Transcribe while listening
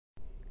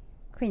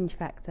Cringe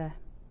Factor.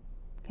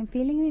 Can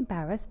feeling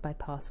embarrassed by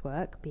past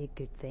work be a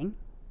good thing?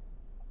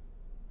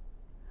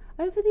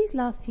 Over these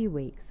last few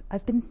weeks,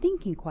 I've been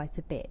thinking quite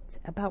a bit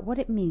about what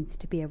it means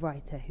to be a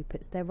writer who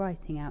puts their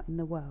writing out in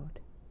the world.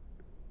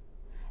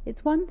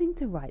 It's one thing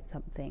to write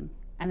something,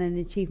 and an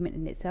achievement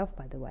in itself,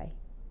 by the way,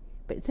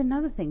 but it's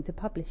another thing to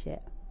publish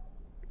it.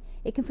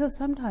 It can feel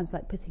sometimes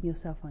like putting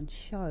yourself on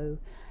show,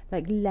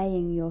 like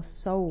laying your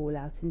soul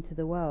out into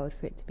the world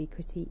for it to be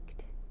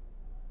critiqued.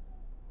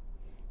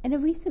 In a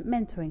recent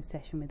mentoring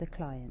session with a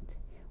client,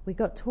 we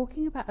got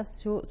talking about a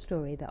short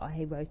story that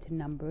I wrote a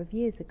number of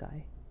years ago.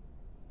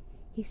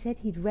 He said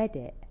he'd read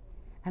it,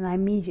 and I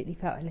immediately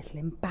felt a little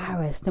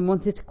embarrassed and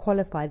wanted to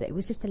qualify that it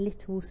was just a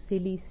little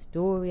silly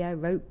story I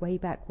wrote way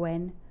back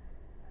when.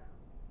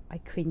 I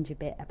cringe a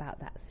bit about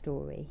that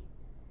story,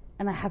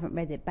 and I haven't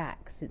read it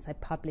back since I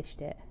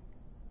published it.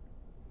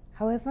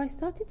 However, I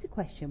started to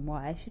question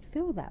why I should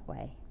feel that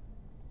way.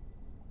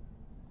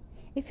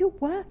 If you're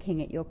working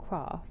at your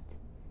craft,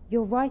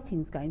 your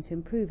writing's going to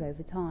improve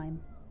over time.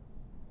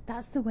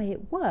 That's the way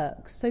it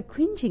works, so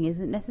cringing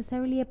isn't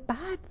necessarily a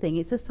bad thing.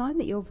 It's a sign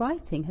that your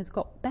writing has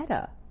got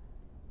better.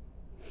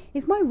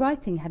 If my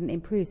writing hadn't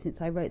improved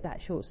since I wrote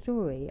that short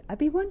story, I'd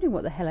be wondering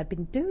what the hell I'd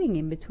been doing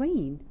in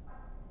between.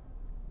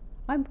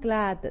 I'm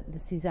glad that the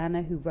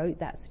Susanna who wrote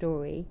that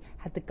story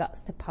had the guts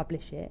to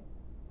publish it,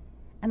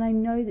 and I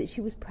know that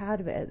she was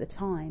proud of it at the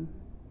time.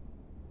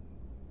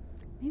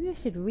 Maybe I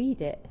should read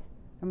it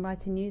and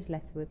write a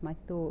newsletter with my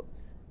thoughts.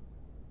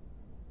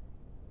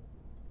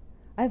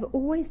 I've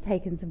always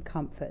taken some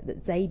comfort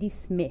that Zadie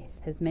Smith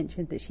has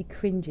mentioned that she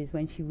cringes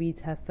when she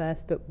reads her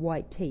first book,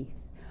 White Teeth,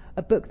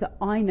 a book that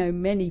I know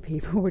many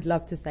people would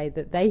love to say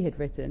that they had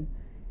written.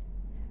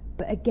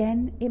 But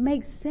again, it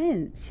makes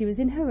sense. She was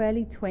in her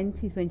early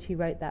 20s when she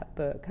wrote that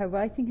book. Her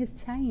writing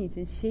has changed,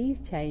 and she's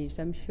changed,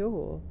 I'm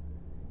sure.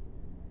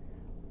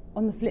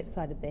 On the flip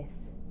side of this,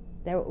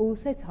 there are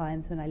also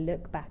times when I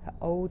look back at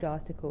old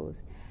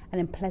articles and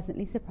am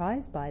pleasantly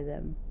surprised by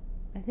them.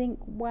 I think,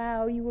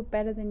 wow, you were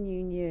better than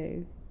you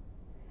knew.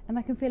 And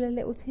I can feel a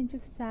little tinge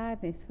of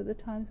sadness for the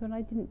times when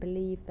I didn't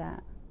believe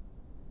that.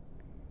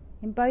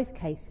 In both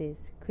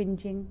cases,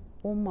 cringing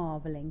or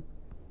marvelling,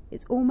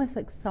 it's almost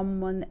like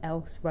someone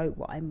else wrote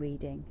what I'm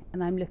reading,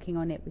 and I'm looking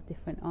on it with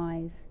different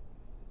eyes.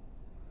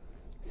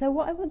 So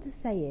what I want to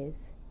say is,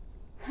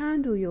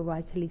 handle your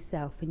writerly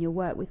self and your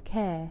work with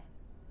care.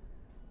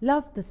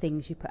 Love the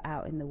things you put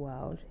out in the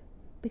world,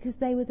 because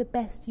they were the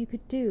best you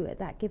could do at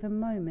that given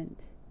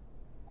moment.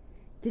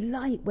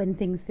 Delight when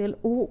things feel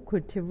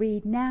awkward to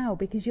read now,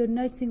 because you're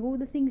noticing all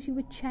the things you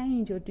would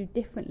change or do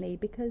differently,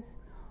 because,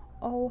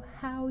 oh,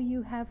 how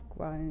you have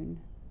grown.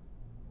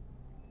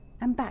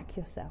 And back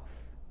yourself,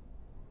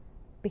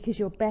 because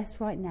your best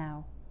right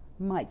now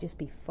might just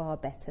be far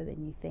better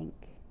than you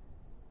think.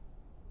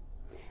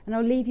 And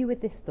I'll leave you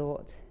with this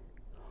thought.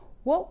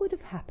 What would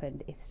have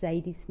happened if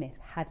Zadie Smith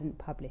hadn't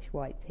published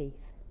White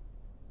Teeth?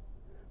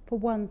 For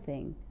one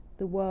thing,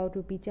 the world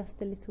would be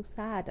just a little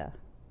sadder.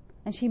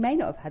 And she may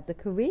not have had the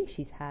career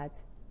she's had.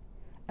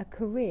 A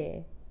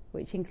career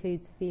which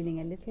includes feeling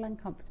a little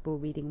uncomfortable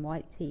reading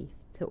White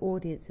Teeth to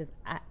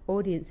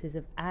audiences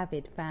of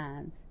avid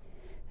fans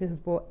who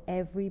have bought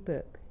every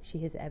book she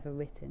has ever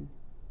written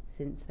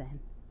since then.